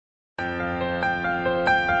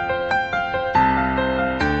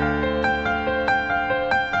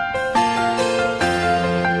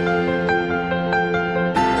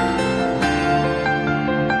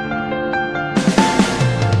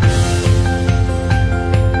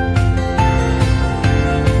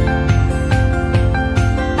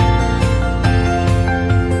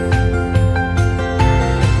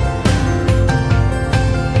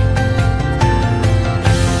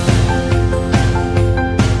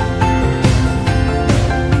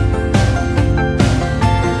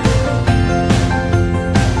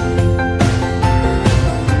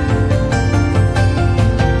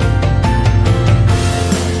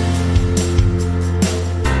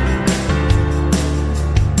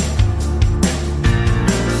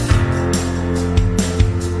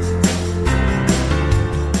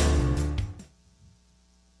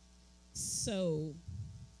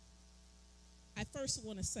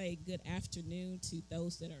say good afternoon to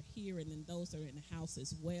those that are here and then those that are in the house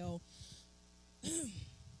as well.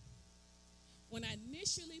 When I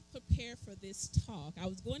initially prepared for this talk, I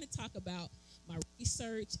was going to talk about my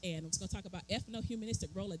research, and I was going to talk about ethno-humanistic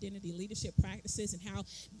role identity leadership practices and how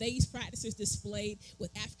these practices displayed with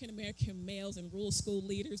African-American males and rural school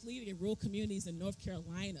leaders leading in rural communities in North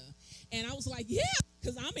Carolina. And I was like, yeah,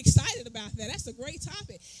 because I'm excited about that. That's a great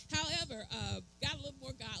topic. However, got a little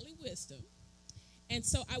more godly wisdom. And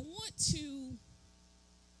so I want to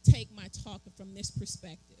take my talk from this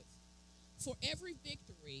perspective. For every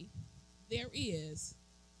victory, there is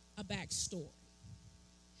a backstory.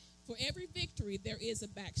 For every victory, there is a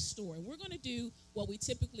backstory. And we're going to do what we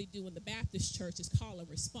typically do in the Baptist church is call a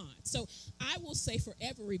response. So I will say for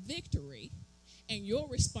every victory, and your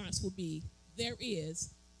response will be, there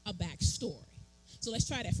is a backstory. So let's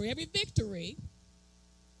try that. For every victory,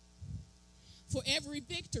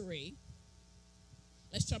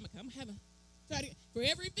 let's try. Try it again. For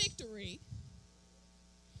every victory,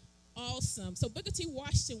 awesome. So Booker T.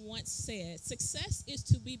 Washington once said, success is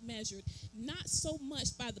to be measured not so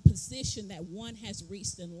much by the position that one has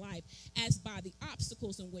reached in life as by the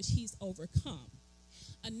obstacles in which he's overcome.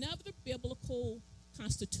 Another biblical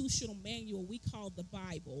constitutional manual we call the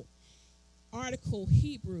Bible, Article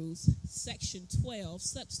Hebrews, section 12,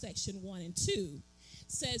 subsection 1 and 2,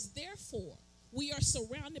 says, therefore, we are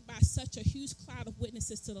surrounded by such a huge cloud of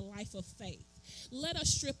witnesses to the life of faith. Let us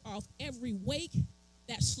strip off every weight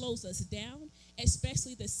that slows us down,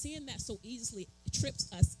 especially the sin that so easily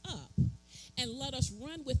trips us up. And let us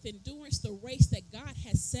run with endurance the race that God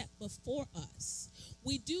has set before us.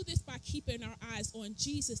 We do this by keeping our eyes on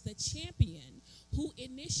Jesus, the champion, who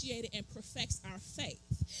initiated and perfects our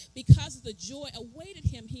faith. Because of the joy awaited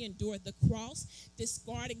him, he endured the cross,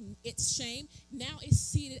 discarding its shame. Now is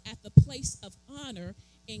seated at the place of honor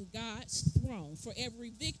in God's throne. For every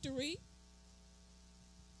victory,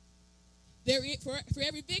 for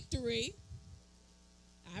every victory,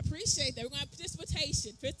 I appreciate that. We're going to have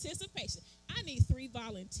participation. I need 3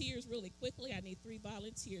 volunteers really quickly.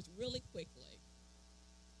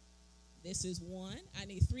 This is 1. I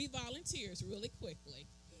need 3 volunteers really quickly.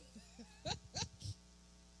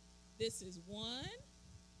 This is 1.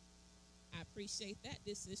 I appreciate that.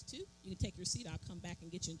 This is 2. You can take your seat. I'll come back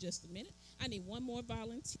and get you in just a minute. I need 1 more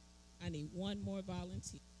volunteer.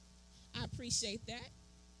 I appreciate that.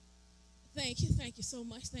 Thank you so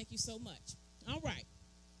much. All right.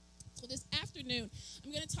 So this afternoon,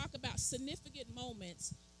 I'm going to talk about significant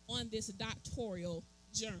moments on this doctoral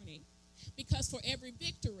journey. Because for every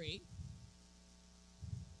victory,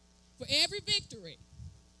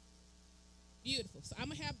 beautiful. So I'm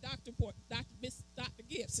going to have Dr.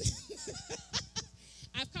 Gibson.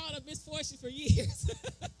 I've called her Miss Fortune for years.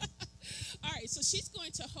 All right, so she's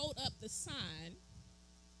going to hold up the sign,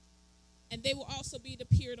 and they will also be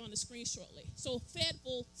appeared on the screen shortly. So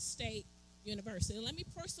Fayetteville State University. Let me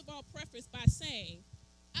first of all preface by saying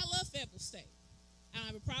I love Fayetteville State. I don't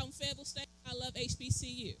have a problem with Fayetteville State. I love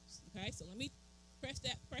HBCUs. Okay, so let me press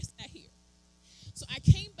that here. So I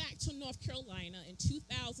came back to North Carolina in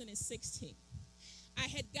 2016. I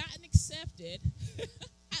had gotten accepted.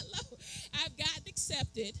 I've gotten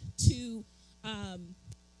accepted to a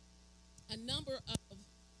number of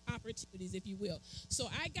opportunities, if you will. So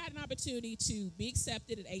I got an opportunity to be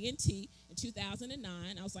accepted at A&T in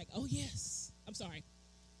 2009. I was like, oh, yes.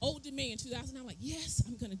 Old Dominion 2009. I'm like, yes,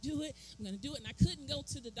 I'm going to do it. And I couldn't go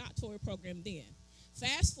to the doctoral program then.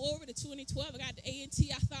 Fast forward to 2012, I got to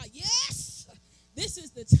A&T. I thought, yes, this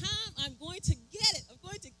is the time I'm going to get it.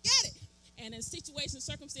 And then situations and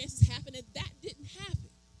circumstances happened, and that didn't happen.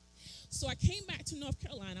 So I came back to North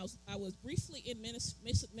Carolina. I was briefly in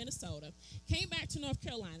Minnesota. Came back to North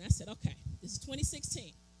Carolina. I said, okay, this is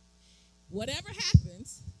 2016. Whatever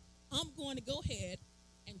happens, I'm going to go ahead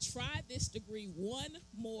and try this degree one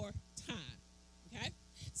more time. Okay?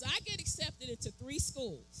 So I get accepted into 3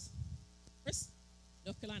 schools. First,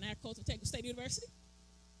 North Carolina Agricultural Technical State University,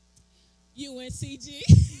 UNCG,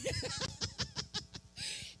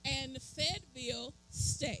 and Fayetteville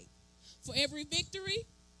State. For every victory.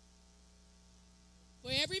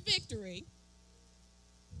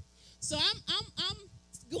 So I'm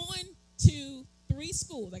going to 3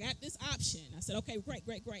 schools. I got this option. I said, okay, great.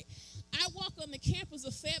 I walk on the campus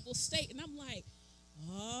of Fayetteville State, and I'm like,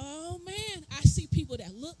 oh, man, I see people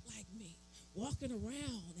that look like me walking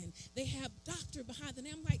around, and they have doctor behind them.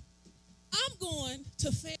 I'm like, I'm going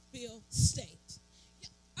to Fayetteville State.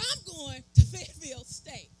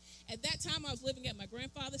 At that time, I was living at my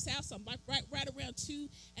grandfather's house. So I'm like right around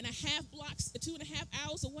 2.5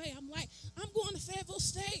 hours away. I'm like, I'm going to Fayetteville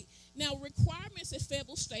State. Now, requirements at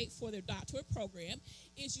Fayetteville State for their doctorate program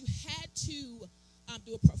is you had to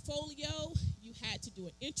do a portfolio, you had to do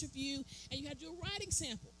an interview, and you had to do a writing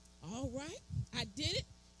sample. All right, I did it.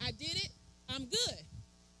 I'm good.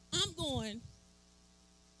 I'm going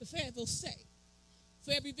to Fayetteville State.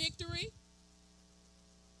 For every victory.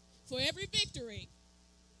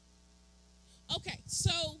 Okay,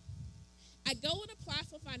 so I go and apply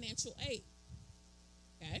for financial aid.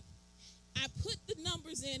 Okay, I put the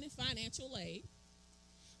numbers in financial aid.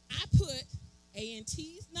 I put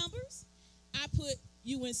A&T's numbers. I put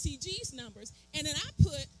UNCG's numbers, and then I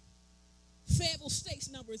put Fayetteville State's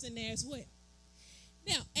numbers in there as well.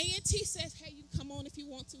 Now, A&T says, hey, you can come on if you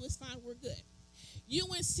want to. It's fine. We're good.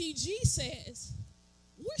 UNCG says,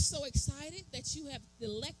 we're so excited that you have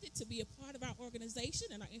elected to be a part of our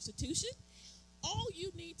organization and our institution. All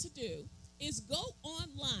you need to do is go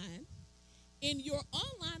online in your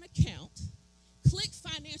online account, click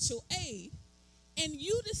financial aid, and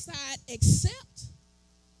you decide accept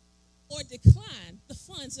or decline the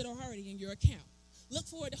funds that are already in your account. Look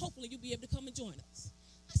forward to hopefully you'll be able to come and join us.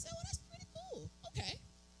 I said, well, that's pretty cool. Okay.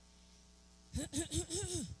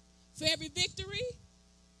 For every victory.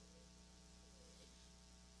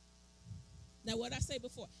 Now, what I say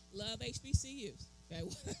before, love HBCUs. Okay,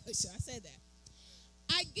 so I said that.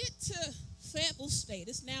 I get to Fayetteville State.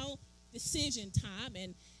 It's now decision time,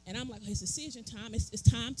 and I'm like, it's decision time. It's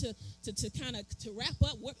time to kind of to wrap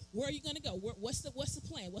up. Where are you going to go? What's the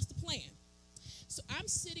plan? What's the plan? So I'm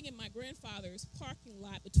sitting in my grandfather's parking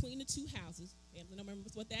lot between the two houses. Family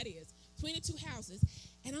remembers what that is. Between the two houses,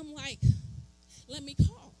 and I'm like, let me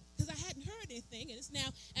call. Because I hadn't heard anything, and it's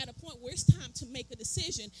now at a point where it's time to make a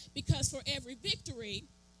decision, because for every victory,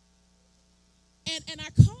 and I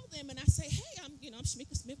call them and I say, hey, I'm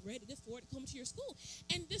Shamika Smith, ready to get forward to come to your school.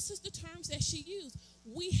 And this is the terms that she used.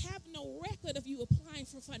 We have no record of you applying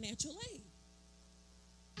for financial aid.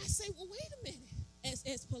 I say, well, wait a minute,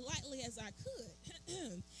 as politely as I could.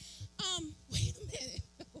 Wait a minute.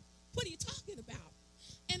 What are you talking about?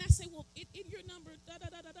 And I say, well, in your number,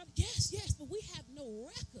 da-da-da-da-da. Yes, but we have no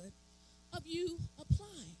record of you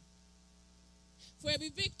applying. For every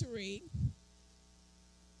victory,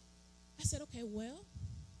 I said, okay, well,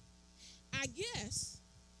 I guess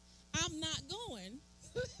I'm not going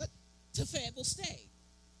to Fayetteville State.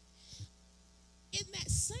 In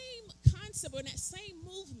that same concept or in that same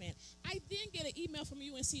movement, I then get an email from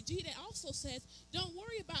UNCG that also says, don't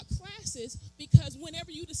worry about classes, because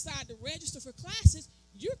whenever you decide to register for classes,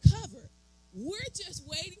 you're covered. We're just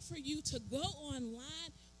waiting for you to go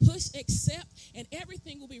online, push accept, and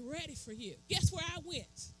everything will be ready for you. Guess where I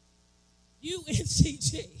went?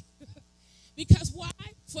 UNCG. Because why?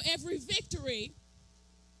 For every victory,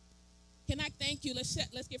 can I thank you? Let's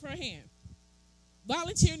give her a hand.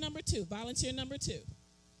 Volunteer number two. Volunteer number two.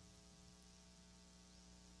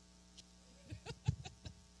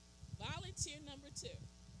 Volunteer number two.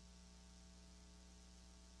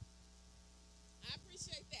 I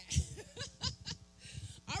appreciate that.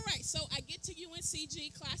 All right, so I get to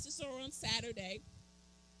UNCG. Classes are on Saturday.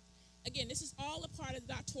 Again, this is all a part of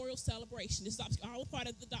the doctoral celebration. This is all a part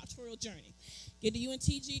of the doctoral journey. Get to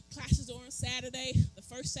UNCG. Classes are on Saturday. The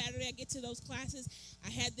first Saturday I get to those classes, I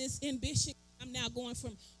had this ambition. I'm now going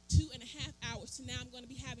from 2.5 hours to now I'm going to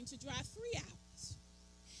be having to drive 3 hours.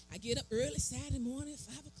 I get up early Saturday morning,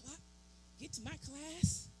 5 o'clock, get to my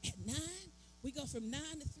class at 9. We go from 9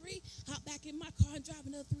 to 3, hop back in my car and drive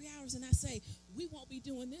another 3 hours, and I say, we won't be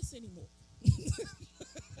doing this anymore.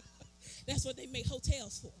 That's what they make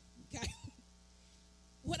hotels for, okay?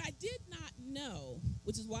 What I did not know,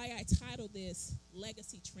 which is why I titled this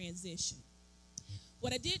Legacy Transition.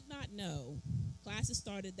 What I did not know, classes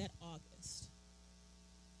started that August.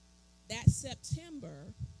 That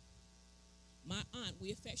September, my aunt,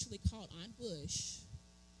 we affectionately called Aunt Bush,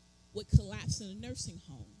 would collapse in a nursing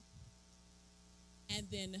home. And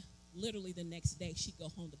then literally the next day, she'd go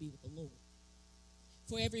home to be with the Lord.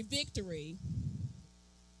 For every victory,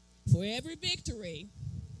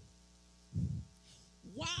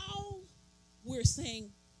 while we're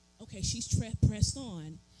saying, okay, she's pressed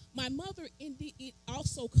on, my mother indeed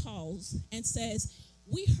also calls and says,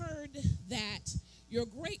 we heard that your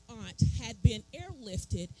great aunt had been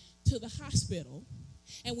airlifted to the hospital,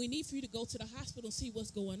 and we need for you to go to the hospital and see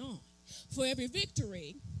what's going on. For every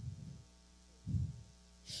victory.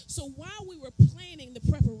 So while we were planning the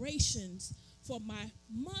preparations for my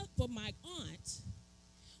aunt,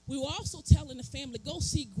 we were also telling the family, go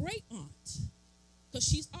see great aunt, because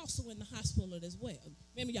she's also in the hospital as well.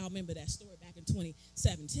 Maybe y'all remember that story back in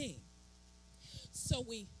 2017. So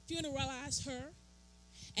we funeralized her,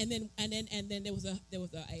 and then there was a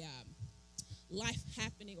life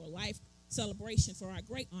happening or life celebration for our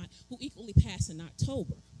great aunt who equally passed in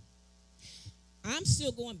October. I'm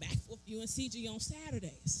still going back with UNCG on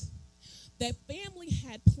Saturdays. That family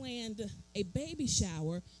had planned a baby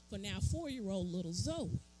shower for now 4-year-old little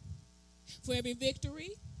Zoe. For every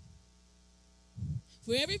victory,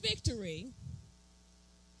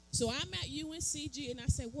 so I'm at UNCG and I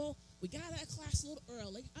said, well, we got out of class a little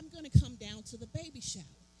early. I'm going to come down to the baby shower.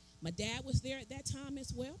 My dad was there at that time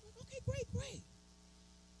as well. I'm like, okay, great.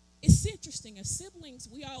 It's interesting. As siblings,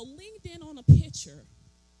 we all leaned in on a picture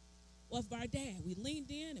of our dad. We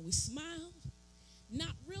leaned in and we smiled,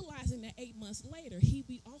 not realizing that 8 months later, he'd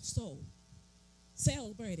be also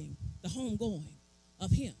celebrating the homegoing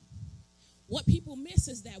of him. What people miss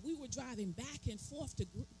is that we were driving back and forth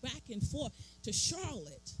to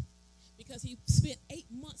Charlotte because he spent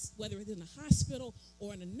 8 months, whether it's in a hospital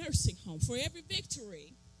or in a nursing home, for every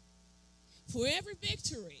victory.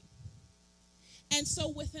 And so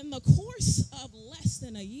within the course of less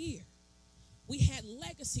than a year, we had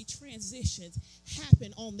legacy transitions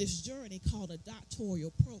happen on this journey called a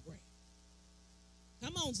doctoral program.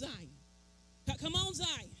 Come on, Zion. Come on,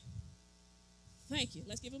 Zion. Thank you.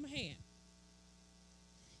 Let's give him a hand.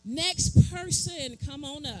 Next person, come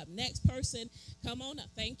on up. Next person, come on up.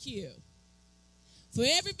 Thank you. For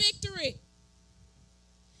every victory.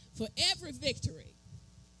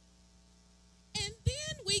 And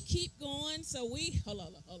then we keep going. So hold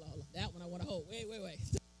on. That one I want to hold. Wait.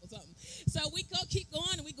 Something. So we keep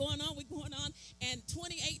going and we're going on. And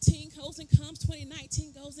 2018 goes and comes.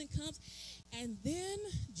 2019 goes and comes. And then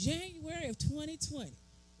January of 2020.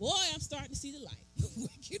 Boy, I'm starting to see the light. We're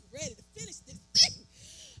getting ready to finish this thing.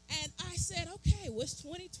 And I said, okay, well, it's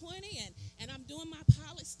 2020, and I'm doing my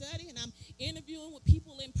pilot study, and I'm interviewing with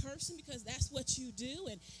people in person because that's what you do.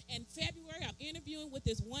 And in February, I'm interviewing with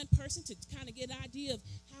this one person to kind of get an idea of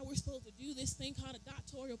how we're supposed to do this thing called a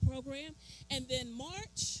doctoral program. And then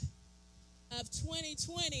March of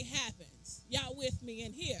 2020 happens. Y'all with me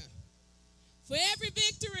in here? For every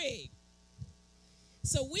victory.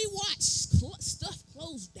 So we watch stuff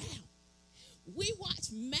close down. We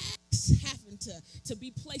watch masks having to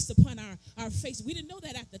be placed upon our face. We didn't know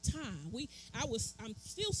that at the time. I'm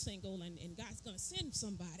still single, and God's going to send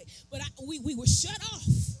somebody. But we were shut off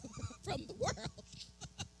from the world.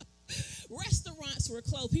 Restaurants were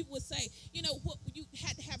closed. People would say, you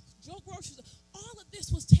had to have groceries. All of this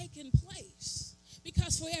was taking place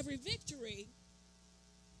because for every victory.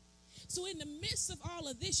 So in the midst of all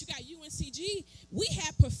of this, you got UNCG. We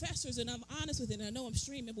have professors, and I'm honest with it, and I know I'm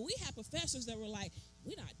streaming, but we have professors that were like,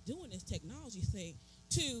 we're not doing this technology thing.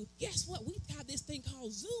 To, guess what? We've got this thing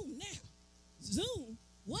called Zoom now. Zoom?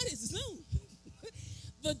 What is Zoom?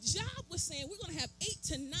 The job was saying we're going to have 8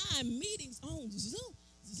 to 9 meetings on Zoom.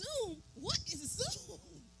 Zoom? What is Zoom?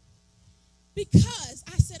 Because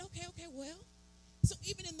I said, okay, well. So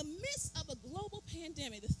even in the midst of a global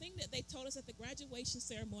pandemic, the thing that they told us at the graduation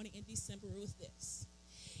ceremony in December was this.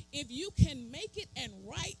 If you can make it and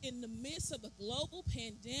right in the midst of a global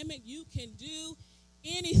pandemic, you can do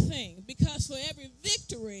anything. Because for every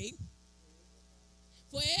victory,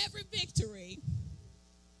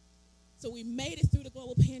 so we made it through the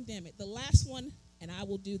global pandemic. The last one, and I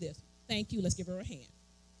will do this. Thank you. Let's give her a hand.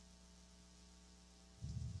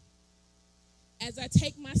 As I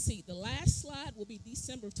take my seat, the last slide will be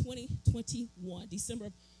December of 2021. December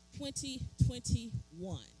of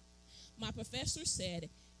 2021. My professor said,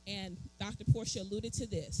 and Dr. Portia alluded to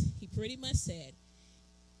this, he pretty much said,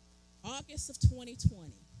 August of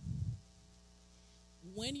 2020,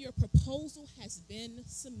 when your proposal has been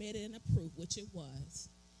submitted and approved, which it was,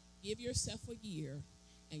 give yourself a year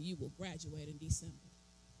and you will graduate in December.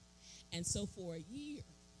 And so for a year,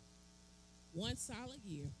 one solid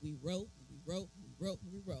year, we wrote.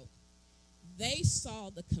 They saw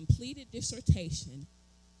the completed dissertation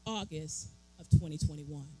August of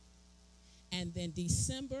 2021. And then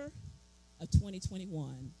December of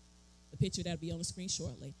 2021, the picture that'll be on the screen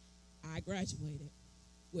shortly, I graduated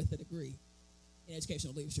with a degree in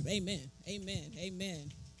educational leadership. Amen.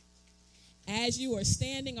 As you are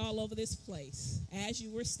standing all over this place, as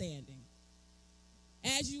you were standing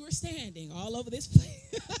all over this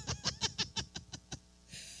place,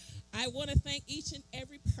 I want to thank each and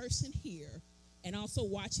every person here and also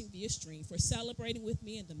watching via stream for celebrating with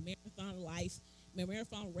me in the marathon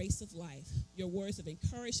race of life. Your words of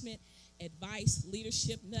encouragement, advice,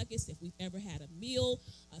 leadership nuggets. If we've ever had a meal,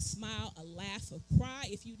 a smile, a laugh, a cry,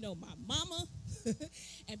 if you know my mama,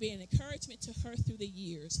 and be an encouragement to her through the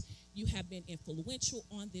years, you have been influential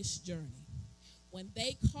on this journey. When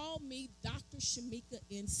they call me Dr. Shamika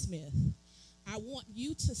N. Smith, I want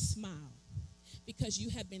you to smile because you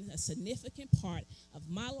have been a significant part of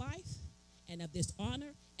my life and of this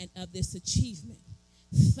honor and of this achievement.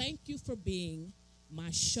 Thank you for being my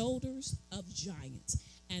shoulders of giants.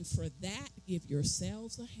 And for that, give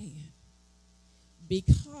yourselves a hand.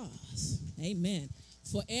 Because, amen,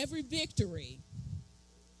 for every victory,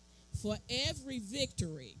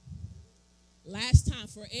 last time,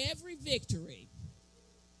 for every victory,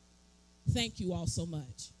 thank you all so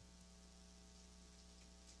much.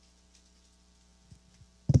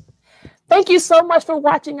 Thank you so much for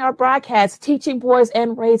watching our broadcast, Teaching Boys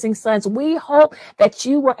and Raising Sons. We hope that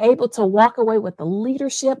you were able to walk away with a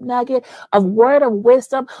leadership nugget, a word of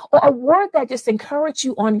wisdom, or a word that just encouraged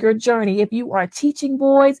you on your journey. If you are teaching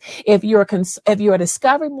boys, if you're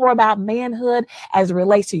discovering more about manhood as it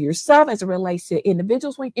relates to yourself, as it relates to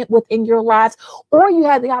individuals within your lives, or you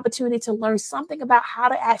had the opportunity to learn something about how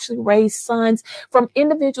to actually raise sons from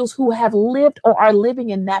individuals who have lived or are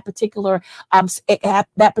living in that particular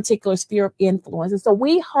sphere of influence. And so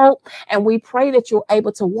we hope and we pray that you're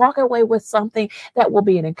able to walk away with something that will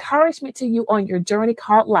be an encouragement to you on your journey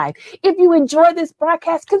called life. If you enjoy this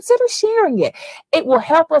broadcast, consider sharing it. It will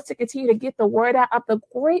help us to continue to get the word out of the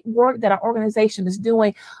great work that our organization is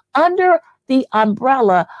doing under the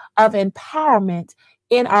umbrella of empowerment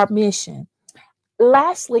in our mission.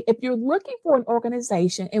 Lastly, if you're looking for an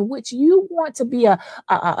organization in which you want to be a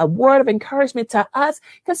word of encouragement to us,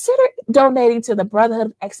 consider donating to the Brotherhood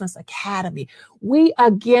of Excellence Academy. We,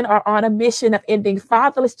 again, are on a mission of ending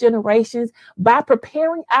fatherless generations by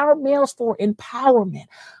preparing our males for empowerment,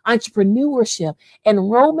 entrepreneurship,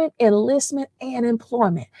 enrollment, enlistment, and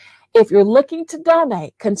employment. If you're looking to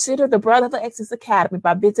donate, consider the Brotherhood of Excellence Academy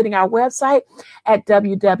by visiting our website at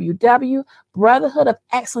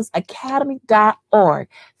www.brotherhoodofexcellenceacademy.org.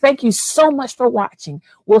 Thank you so much for watching.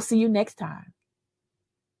 We'll see you next time.